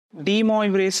de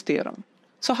Moivre's theorem.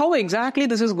 So how exactly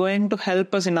this is going to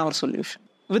help us in our solution?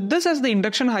 With this as the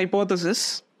induction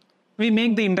hypothesis, we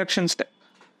make the induction step.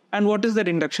 And what is that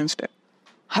induction step?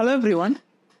 Hello everyone.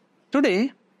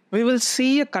 Today, we will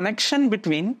see a connection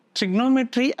between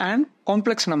trigonometry and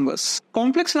complex numbers.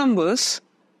 Complex numbers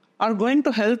are going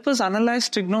to help us analyze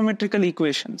trigonometrical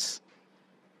equations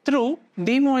through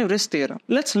de Moivre's theorem.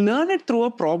 Let's learn it through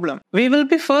a problem. We will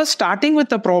be first starting with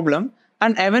the problem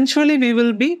and eventually we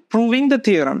will be proving the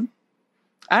theorem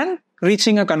and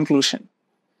reaching a conclusion.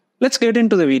 Let's get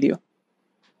into the video.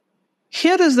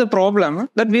 Here is the problem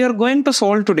that we are going to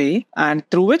solve today, and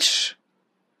through which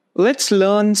let's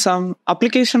learn some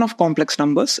application of complex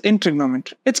numbers in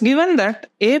trigonometry. It's given that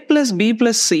a plus b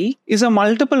plus c is a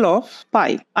multiple of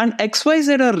pi and x, y,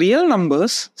 z are real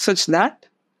numbers such that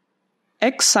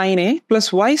x sin a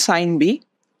plus y sin b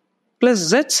plus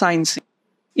z sin c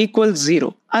equals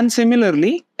 0. And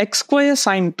similarly, x square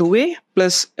sin 2a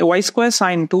plus y square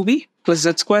sin 2b plus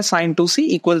z square sin 2c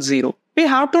equals 0. We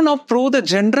have to now prove the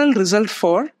general result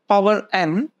for power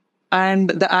n and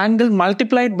the angle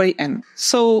multiplied by n.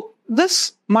 So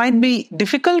this might be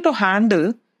difficult to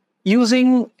handle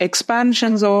using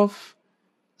expansions of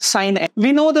sin n.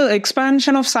 We know the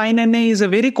expansion of sin na is a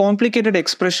very complicated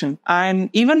expression, and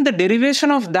even the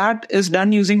derivation of that is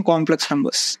done using complex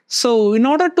numbers. So in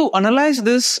order to analyze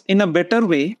this in a better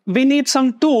way, we need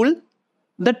some tool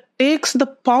that takes the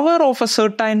power of a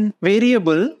certain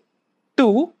variable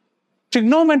to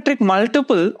trigonometric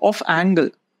multiple of angle.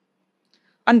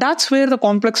 And that's where the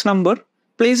complex number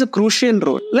plays a crucial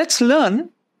role. Let's learn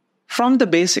from the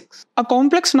basics. A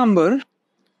complex number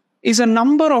is a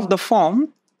number of the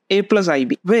form a plus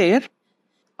ib, where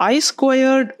I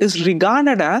squared is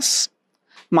regarded as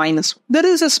minus 1. There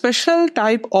is a special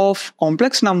type of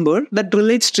complex number that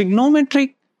relates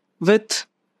trigonometric with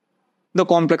the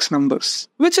complex numbers,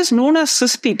 which is known as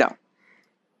cis theta.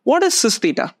 What is cis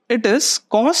theta? It is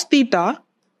cos theta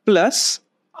plus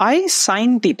I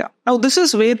sin theta. Now this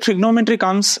is where trigonometry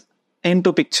comes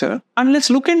into picture, and let's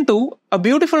look into a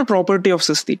beautiful property of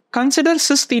cis theta. Consider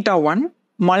cis theta 1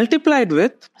 multiplied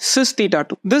with cis theta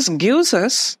 2. This gives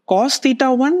us cos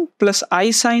theta 1 plus I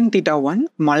sin theta 1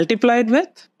 multiplied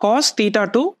with cos theta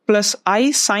 2 plus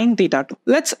I sin theta 2.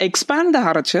 Let's expand the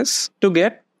RHS to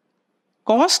get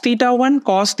cos theta 1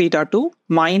 cos theta 2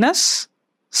 minus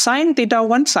sin theta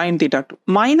 1 sin theta 2.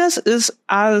 Minus is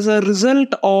as a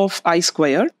result of I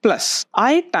squared plus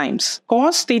I times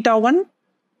cos theta 1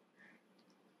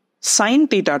 sin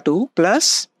theta 2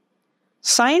 plus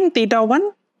sin theta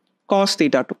 1 cos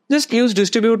theta 2. Just use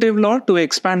distributive law to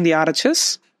expand the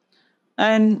RHS,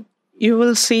 and you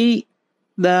will see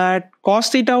that cos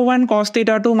theta 1 cos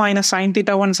theta 2 minus sin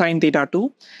theta 1 sin theta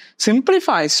 2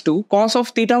 simplifies to cos of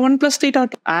theta 1 plus theta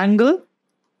 2. Angle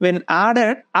when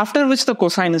added, after which the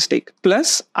cosine is taken,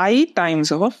 plus I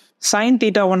times of sin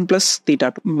theta 1 plus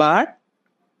theta 2. But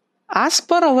as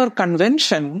per our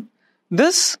convention,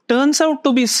 this turns out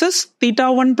to be cis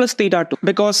theta 1 plus theta 2,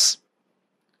 because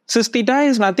cis theta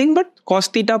is nothing but cos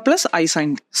theta plus I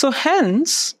sin. So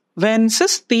hence, when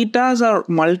cis thetas are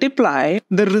multiplied,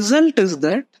 the result is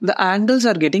that the angles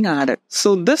are getting added.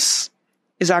 So this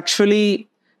is actually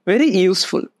very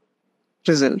useful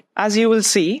result, as you will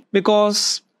see,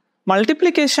 because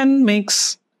multiplication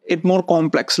makes it more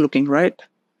complex looking, right?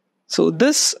 So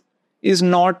this is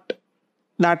not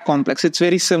that complex. It's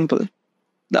very simple.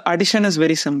 The addition is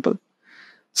very simple.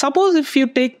 Suppose if you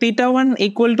take theta 1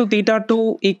 equal to theta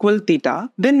 2 equal theta,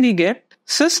 then we get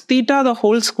cis theta the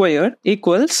whole square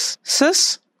equals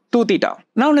cis 2 theta.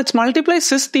 Now let's multiply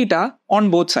cis theta on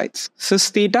both sides. Cis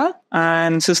theta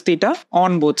and cis theta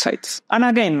on both sides. And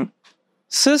again,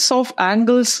 cis of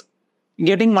angles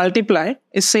getting multiplied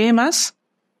is same as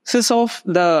cis of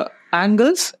the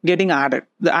angles getting added.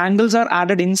 The angles are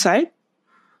added inside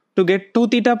to get 2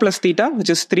 theta plus theta, which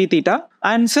is 3 theta,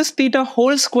 and cis theta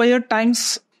whole square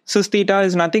times cis theta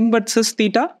is nothing but cis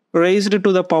theta raised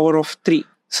to the power of 3.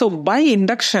 So by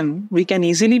induction, we can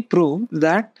easily prove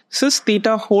that cis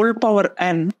theta whole power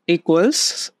n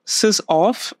equals cis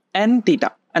of n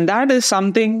theta. And that is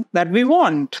something that we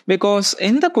want, because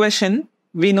in the question,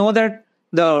 we know that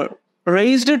the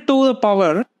raised to the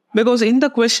power, because in the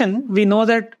question, we know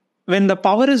that when the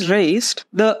power is raised,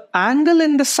 the angle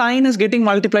in the sign is getting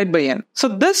multiplied by n. So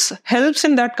this helps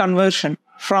in that conversion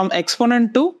from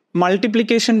exponent to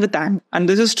multiplication with angle. And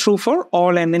this is true for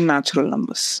all n in natural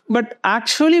numbers. But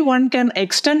actually one can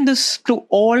extend this to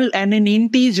all n in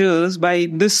integers by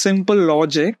this simple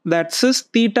logic that cis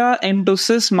theta into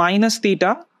cis minus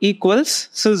theta equals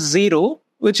cis 0,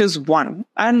 which is 1.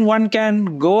 And one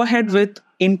can go ahead with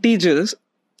integers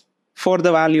for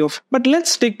the value of. But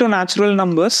let's stick to natural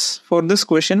numbers for this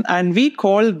question, and we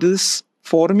call this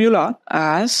formula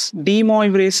as de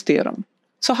Moivre's theorem.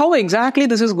 So how exactly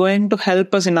this is going to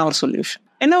help us in our solution?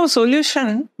 In our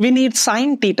solution, we need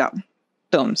sine theta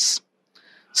terms.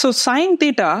 So sine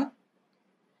theta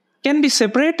can be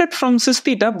separated from cis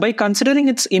theta by considering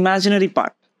its imaginary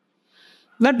part.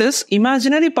 That is,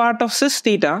 imaginary part of cis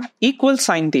theta equals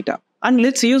sine theta. And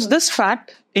let's use this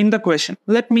fact in the question.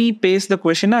 Let me paste the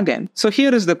question again. So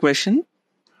here is the question.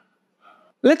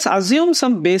 Let's assume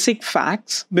some basic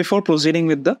facts before proceeding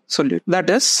with the solution. That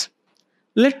is,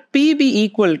 let P be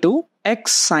equal to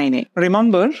x sine A.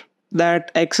 Remember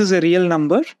that x is a real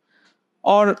number,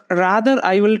 or rather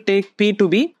I will take P to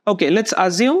be, let's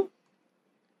assume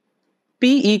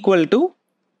P equal to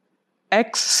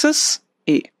x cis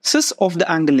A, cis of the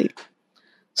angle A.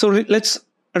 So let's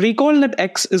recall that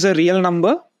x is a real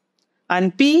number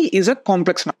and P is a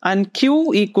complex number, and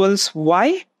Q equals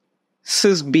y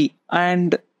cis B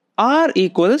and R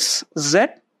equals Z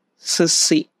cis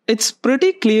C. It's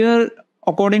pretty clear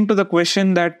according to the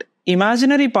question that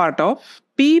imaginary part of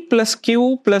P plus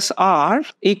Q plus R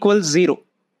equals 0,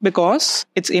 because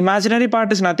its imaginary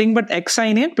part is nothing but x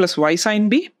sine A plus y sine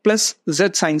B plus Z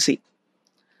sine C.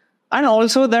 And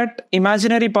also that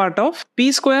imaginary part of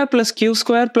P square plus Q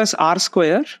square plus R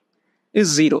square is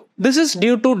 0. This is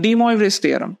due to de Moivre's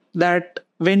theorem, that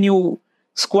when you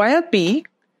square P,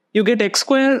 you get x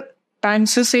square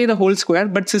times cis A the whole square,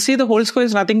 but cis A the whole square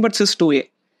is nothing but cis 2A.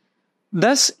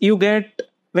 Thus, you get,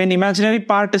 when imaginary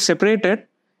part is separated,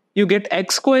 you get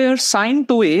x square sine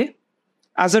 2A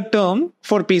as a term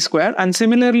for P square, and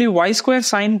similarly y square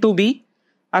sine 2B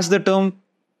as the term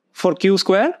for Q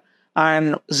square,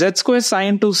 and z square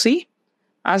sine 2C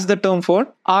as the term for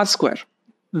R square.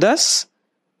 Thus,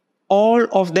 all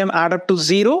of them add up to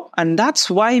 0, and that's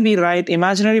why we write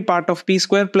imaginary part of P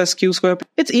square plus Q square.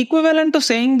 It's equivalent to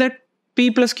saying that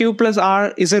P plus Q plus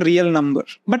R is a real number.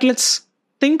 But let's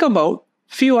think about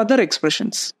few other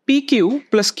expressions. PQ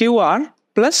plus QR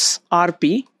plus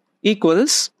RP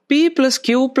equals P plus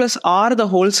Q plus R the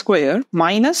whole square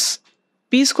minus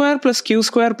P square plus Q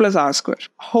square plus R square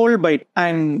whole byte.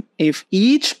 And if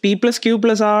each P plus Q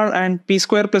plus R and P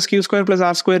square plus Q square plus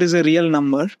R square is a real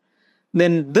number,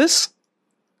 then this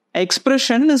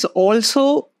expression is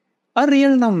also a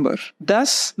real number.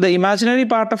 Thus, the imaginary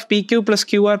part of PQ plus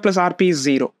QR plus RP is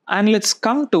 0. And let's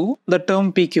come to the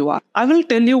term PQR. I will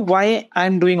tell you why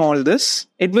I'm doing all this.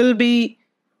 It will be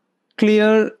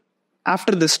clear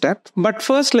after this step. But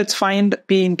first, let's find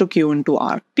P into Q into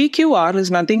R. PQR is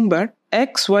nothing but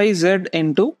X, Y, Z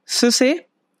into cis A,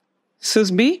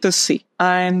 cis B, cis C.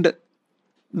 And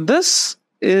this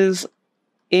is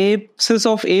A, cis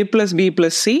of A plus B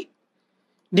plus C,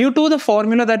 due to the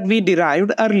formula that we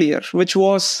derived earlier, which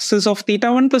was cis of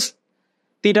theta 1 plus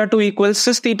theta 2 equals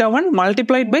cis theta 1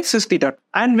 multiplied by cis theta 2.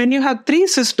 And when you have three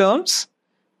cis terms,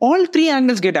 all three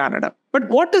angles get added up. But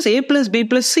what is A plus B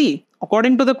plus C?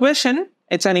 According to the question,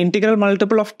 it's an integral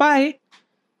multiple of pi.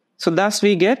 So thus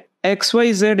we get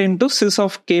xyz into cis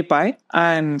of k pi.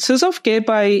 And cis of k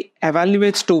pi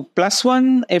evaluates to plus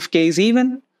 1 if k is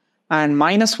even and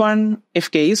minus 1 if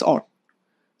k is odd.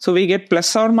 So we get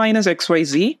plus or minus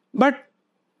xyz, but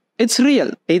it's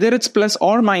real. Either it's plus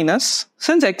or minus.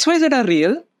 Since xyz are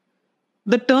real,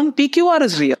 the term PQR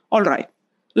is real. Alright,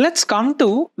 let's come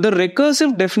to the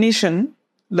recursive definition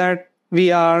that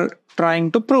we are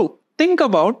trying to prove. Think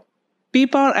about P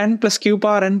power n plus Q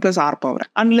power n plus R power n.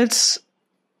 And let's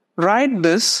write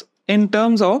this in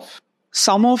terms of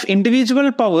sum of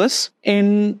individual powers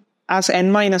in as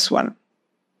n minus 1.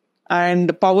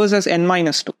 And powers as n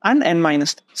minus 2 and n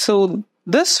minus 3. So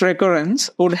this recurrence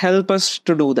would help us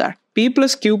to do that. P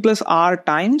plus Q plus R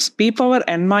times P power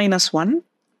n minus 1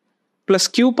 plus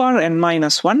Q power n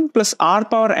minus 1 plus R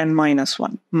power n minus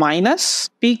 1 minus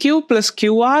PQ plus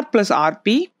QR plus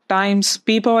RP times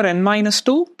P power n minus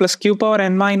 2 plus Q power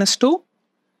n minus 2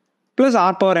 plus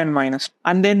R power n minus 2.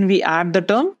 And then we add the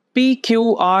term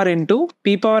PQR into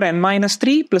P power n minus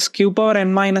 3 plus Q power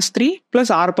n minus 3 plus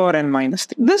R power n minus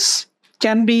 3. This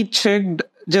can be checked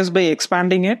just by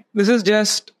expanding it. This is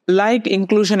just like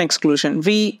inclusion exclusion.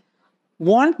 We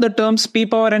want the terms P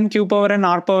power n, Q power n,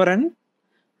 R power n,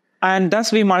 and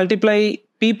thus we multiply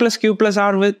P plus Q plus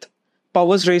R with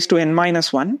powers raised to n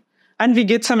minus 1, and we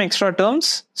get some extra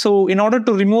terms. So in order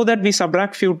to remove that, we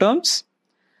subtract few terms.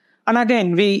 And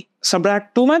again, we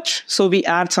subtract too much, so we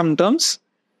add some terms.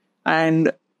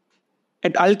 And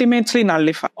it ultimately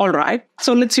nullifies. Alright,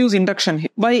 so let's use induction here.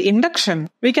 By induction,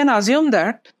 we can assume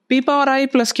that P power I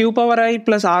plus Q power I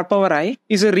plus R power I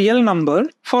is a real number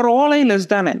for all I less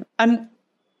than n. And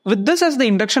with this as the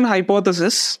induction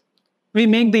hypothesis, we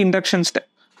make the induction step.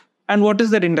 And what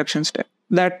is that induction step?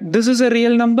 That this is a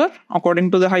real number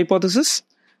according to the hypothesis.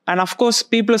 And of course,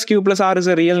 P plus Q plus R is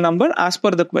a real number as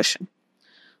per the question.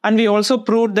 And we also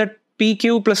proved that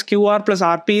PQ plus QR plus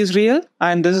RP is real.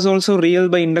 And this is also real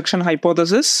by induction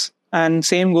hypothesis. And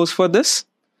same goes for this.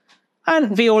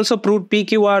 And we also proved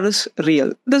PQR is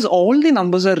real. Thus all the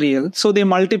numbers are real. So they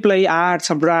multiply, add,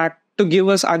 subtract to give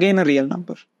us again a real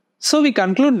number. So we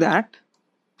conclude that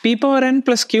P power n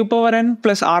plus Q power n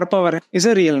plus R power n is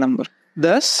a real number.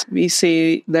 Thus we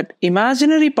say that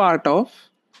imaginary part of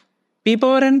P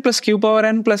power n plus Q power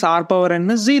n plus R power n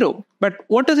is 0. But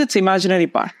what is its imaginary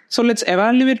part? So let's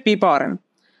evaluate P power n.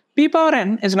 P power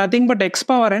n is nothing but x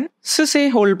power n cis a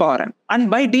whole power n. And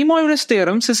by de Moivre's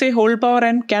theorem, cis a whole power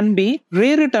n can be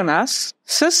rewritten as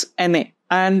cis na.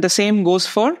 And the same goes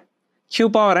for Q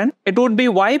power n. It would be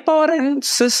y power n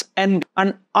cis n.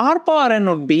 And R power n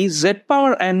would be z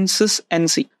power n cis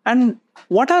nc. And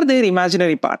what are their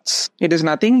imaginary parts? It is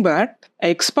nothing but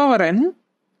x power n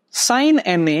sin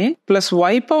na plus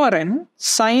y power n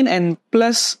sin n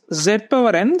plus z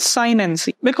power n sin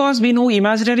nc. Because we know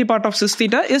imaginary part of cis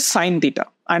theta is sin theta.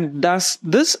 And thus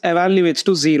this evaluates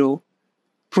to 0,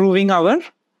 proving our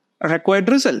required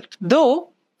result. Though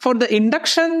for the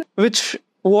induction which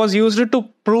was used to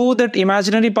prove that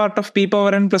imaginary part of P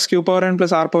power n plus Q power n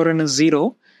plus R power n is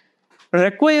 0,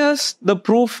 requires the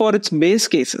proof for its base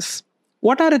cases.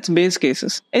 What are its base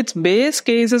cases? Its base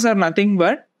cases are nothing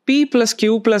but P plus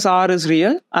Q plus R is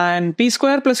real, and P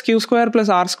square plus Q square plus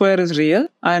R square is real,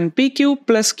 and PQ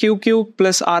plus QQ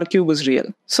plus R cube is real.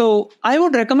 So I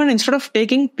would recommend, instead of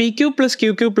taking PQ plus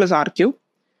QQ plus R cube,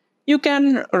 you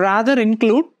can rather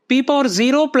include P power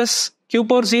 0 plus Q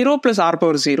power 0 plus R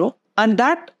power 0, and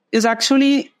that is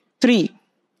actually 3.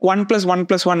 1 plus 1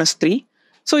 plus 1 is 3.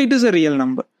 So it is a real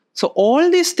number. So all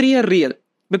these 3 are real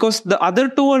because the other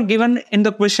 2 are given in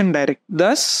the question direct.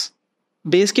 Thus,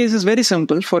 base case is very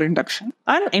simple for induction,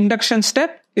 and induction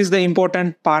step is the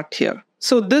important part here.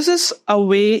 So this is a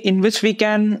way in which we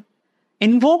can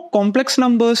invoke complex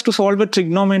numbers to solve a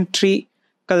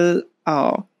trigonometrical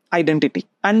identity.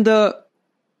 And the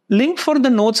link for the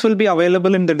notes will be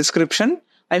available in the description.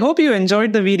 I hope you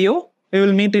enjoyed the video. We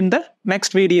will meet in the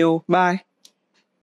next video. Bye.